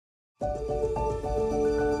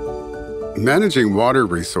Managing water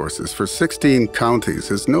resources for 16 counties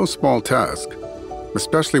is no small task,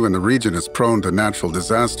 especially when the region is prone to natural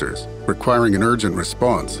disasters, requiring an urgent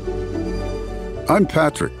response. I'm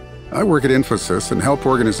Patrick. I work at Infosys and help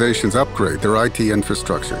organizations upgrade their IT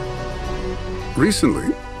infrastructure.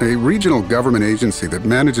 Recently, a regional government agency that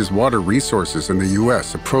manages water resources in the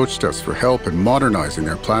US approached us for help in modernizing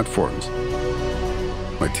their platforms.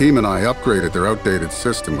 My team and I upgraded their outdated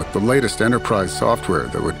system with the latest enterprise software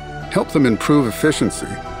that would help them improve efficiency,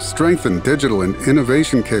 strengthen digital and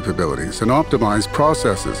innovation capabilities, and optimize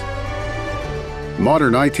processes.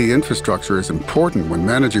 Modern IT infrastructure is important when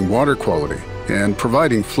managing water quality and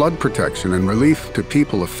providing flood protection and relief to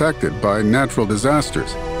people affected by natural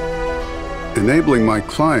disasters. Enabling my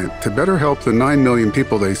client to better help the 9 million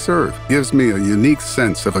people they serve gives me a unique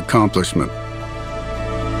sense of accomplishment.